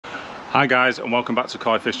Hi guys, and welcome back to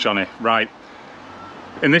Koi Fish Johnny. Right,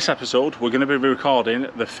 in this episode we're going to be recording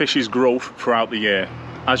the fish's growth throughout the year.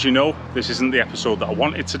 As you know, this isn't the episode that I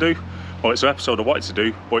wanted to do. Well, it's an episode I wanted to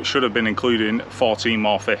do, but it should have been including 14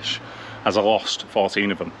 more fish, as I lost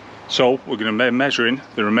 14 of them. So we're going to be measuring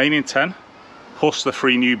the remaining 10 plus the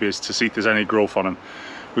 3 newbies to see if there's any growth on them.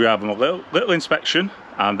 We have a little inspection,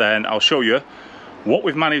 and then I'll show you what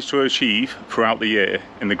we've managed to achieve throughout the year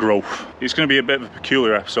in the growth. It's going to be a bit of a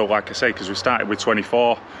peculiar episode, like I say, because we started with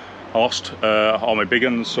 24. I lost all my big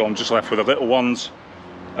ones, so I'm just left with the little ones.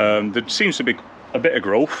 There seems to be a bit of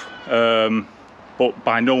growth, but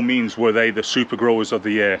by no means were they the super growers of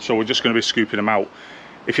the year, so we're just going to be scooping them out.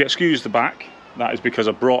 If you excuse the back, that is because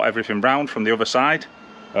I brought everything round from the other side.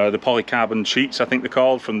 The polycarbon sheets, I think they're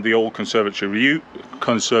called, from the old conservatory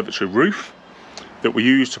roof that we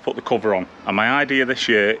used to put the cover on. And my idea this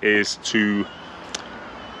year is to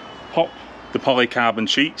pop the polycarbon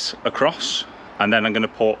sheets across, and then I'm going to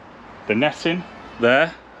put the netting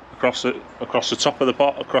there across the top of the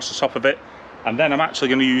pot, across the top of it, and then I'm actually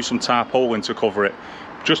going to use some tarpaulin to cover it,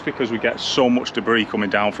 just because we get so much debris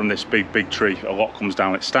coming down from this big tree. A lot comes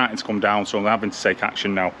down. It's starting to come down, so I'm having to take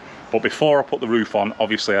action now. But before I put the roof on,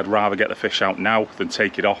 obviously I'd rather get the fish out now than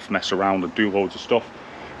take it off, mess around and do loads of stuff.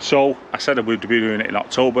 So I said I would be doing it in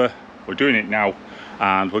October. We're doing it now,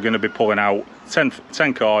 and we're going to be pulling out 10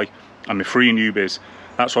 koi and my 3 newbies.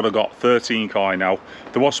 That's what I got, 13 koi now.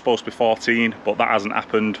 There was supposed to be 14, but that hasn't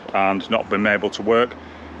happened and not been able to work.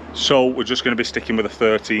 So we're just going to be sticking with the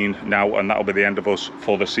 13 now, and that'll be the end of us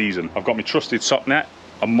for the season. I've got my trusted sock net,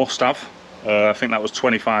 a must-have. I think that was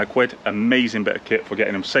 25 quid. Amazing bit of kit for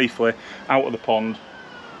getting them safely out of the pond,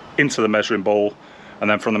 into the measuring bowl, and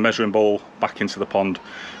then from the measuring bowl back into the pond.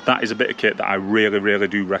 That is a bit of kit that I really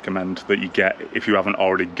do recommend that you get if you haven't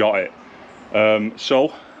already got it.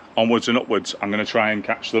 So onwards and upwards, I'm going to try and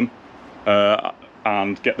catch them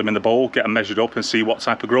and get them in the bowl, get them measured up, and see what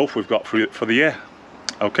type of growth we've got for the year.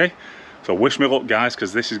 Okay, so wish me luck guys,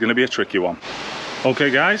 because this is going to be a tricky one. Okay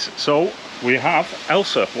guys, so we have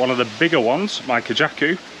Elsa, one of the bigger ones, my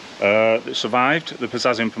Kajaku, that survived the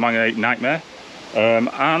potassium permanganate nightmare,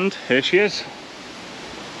 and here she is.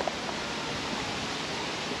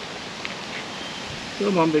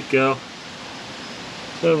 Come on big girl,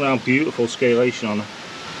 turn around, beautiful scalation on her.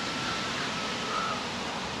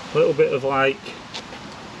 A little bit of like,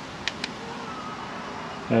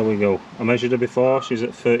 there we go, I measured her before, she's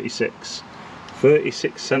at 36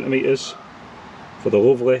 centimetres for the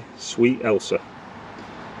lovely sweet Elsa,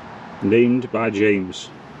 named by James,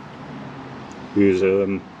 who's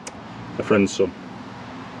a friend's son.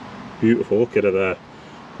 Beautiful, look at her there,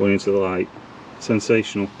 going into the light.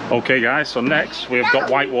 Sensational. Okay guys, so next we've got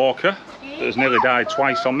White Walker, that has nearly died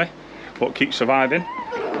twice on me, but keeps surviving.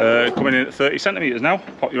 Coming in at 30 centimetres now.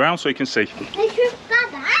 Pop you around so you can see.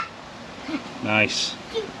 Nice.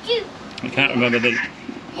 I can't remember the,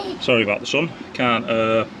 sorry about the sun, can't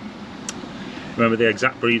remember the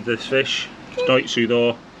exact breed of this fish. It's Doitsu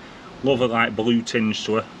though, love a like blue tinge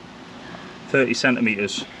to her. 30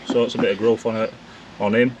 centimetres, so it's a bit of growth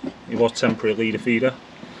on him. He was temporary leader feeder.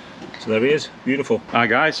 So there he is, beautiful. Hi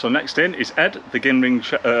guys, so next in is Ed, the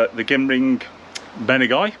Gimring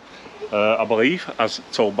Benigoi, I believe, as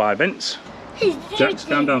told by Vince. Jax,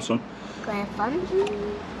 calm down son.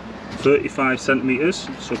 35 centimetres,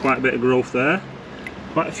 so quite a bit of growth there.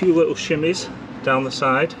 Quite a few little shimmies down the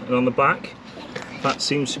side and on the back. That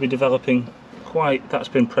seems to be developing quite, that's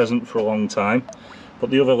been present for a long time. But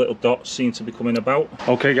the other little dots seem to be coming about.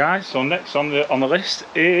 Okay guys, so next on the list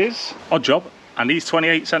is Odd Job. And he's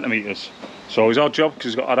 28 centimetres, so he's odd job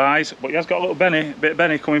because he's got odd eyes, but he has got a little bit of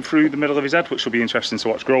Benny coming through the middle of his head, which will be interesting to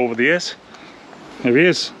watch grow over the years. Here he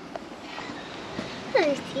is.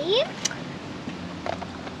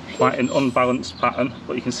 Quite an unbalanced pattern,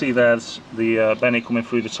 but you can see there's the Benny coming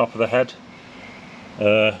through the top of the head.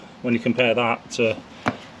 When you compare that to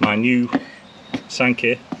my new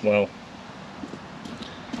Sankey, well,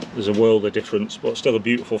 there's a world of difference, but still a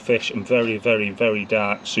beautiful fish and very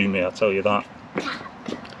dark Sumi, I'll tell you that.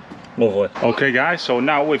 Lovely. Okay guys, so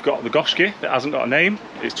now we've got the Goshki that hasn't got a name.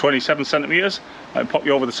 It's 27 centimetres. I'll pop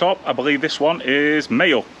you over the top. I believe this one is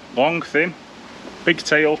male. Long, thin, big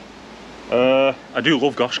tail. I do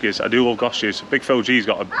love Goshkis. Big Phil G's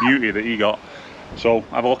got a beauty that he got. So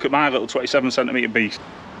have a look at my little 27 centimetre beast.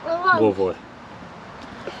 Lovely.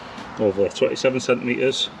 Lovely, 27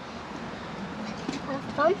 centimetres.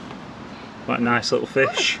 Quite a nice little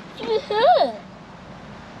fish.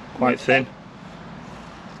 Quite thin.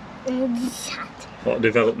 A lot of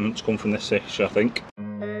developments come from this fish, I think.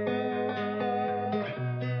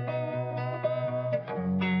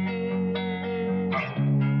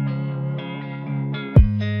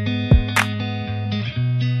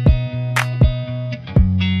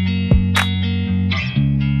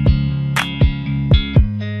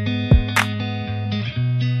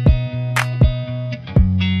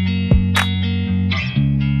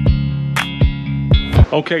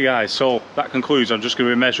 Okay guys, so that concludes. I'm just going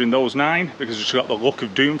to be measuring those 9 because I've just got the look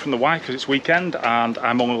of doom from the wife because it's weekend and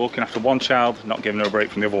I'm only looking after one child, not giving her a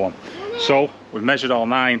break from the other one. So we've measured all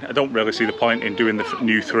 9. I don't really see the point in doing the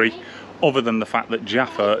new 3 other than the fact that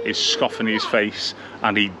Jaffa is scoffing his face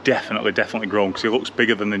and he definitely grown because he looks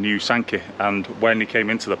bigger than the new Sankey, and when he came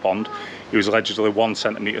into the pond he was allegedly 1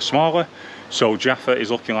 centimetre smaller. So Jaffa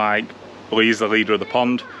is looking like, well, he's the leader of the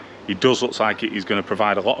pond. He does look like he's going to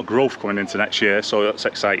provide a lot of growth coming into next year, so that's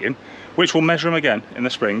exciting, which we'll measure him again in the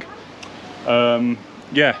spring.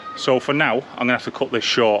 Yeah, so for now I'm going to have to cut this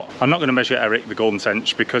short. I'm not going to measure Eric, the golden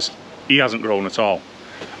tench, because he hasn't grown at all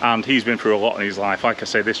and he's been through a lot in his life. Like I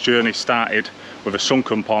say, this journey started with a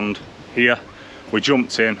sunken pond here. We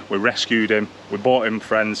jumped in, we rescued him, we bought him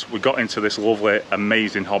friends, we got into this lovely,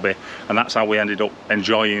 amazing hobby, and that's how we ended up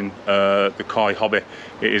enjoying the koi hobby.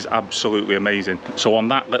 It is absolutely amazing. So on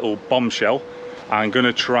that little bombshell, I'm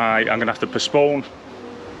gonna have to postpone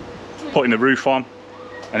putting the roof on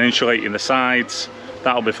and insulating the sides.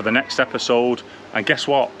 That'll be for the next episode. And guess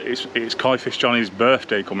what? It's Koi Fish Johnny's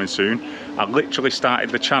birthday coming soon. I literally started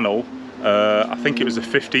the channel, I think it was the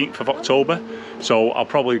 15th of October. So I'll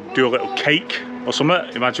probably do a little cake or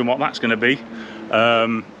something. Imagine what that's gonna be.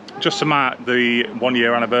 Just to mark the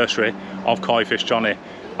 1-year anniversary of Koi Fish Johnny.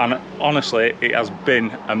 And honestly, it has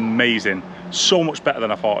been amazing. So much better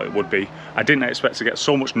than I thought it would be. I didn't expect to get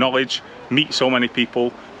so much knowledge, meet so many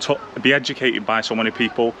people, be educated by so many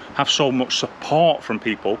people, have so much support from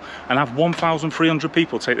people, and have 1,300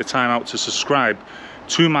 people take the time out to subscribe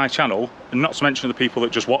to my channel, and not to mention the people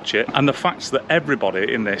that just watch it. And the fact that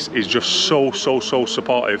everybody in this is just so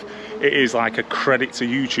supportive. It is like a credit to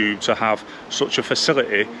YouTube to have such a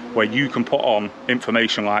facility where you can put on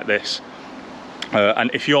information like this.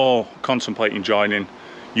 And if you're contemplating joining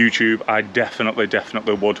YouTube, I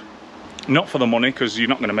definitely would. Not for the money, because you're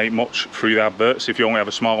not going to make much through the adverts if you only have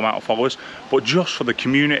a small amount of followers, but just for the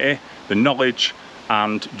community, the knowledge,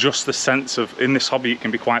 and just the sense of, in this hobby it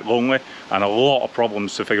can be quite lonely and a lot of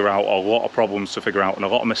problems to figure out, and a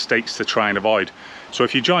lot of mistakes to try and avoid. So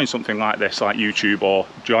if you join something like this, like YouTube, or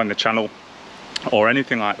join the channel or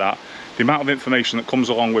anything like that, the amount of information that comes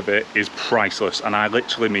along with it is priceless, and I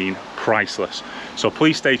literally mean priceless. So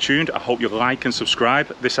please stay tuned. I hope you like and subscribe.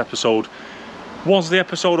 This episode was the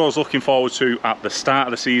episode I was looking forward to at the start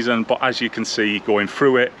of the season, but as you can see going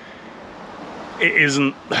through it, it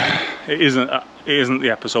isn't the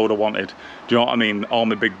episode I wanted. Do you know what I mean? All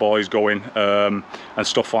my big boys going and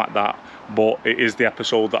stuff like that, but it is the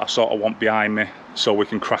episode that I sort of want behind me so we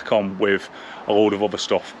can crack on with a load of other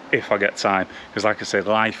stuff if I get time, because like I said,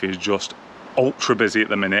 life is just ultra busy at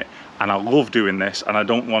the minute and I love doing this, and I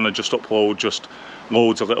don't want to just upload just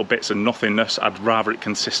loads of little bits of nothingness. I'd rather it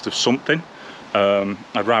consist of something.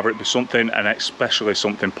 I'd rather it be something, and especially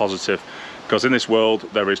something positive, because in this world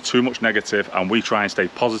there is too much negative, and we try and stay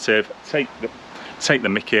positive, take the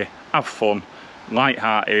mickey, have fun,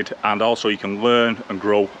 light-hearted, and also you can learn and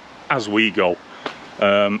grow as we go,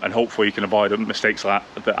 and hopefully you can avoid mistakes like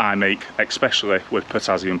that I make, especially with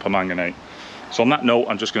potassium permanganate. So on that note,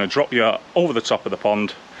 I'm just going to drop you over the top of the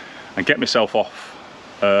pond and get myself off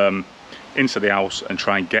into the house and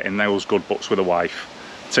try and get in those good butts with the wife.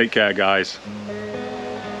 Take care, guys.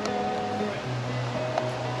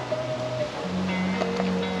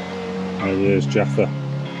 There he is, Jaffa.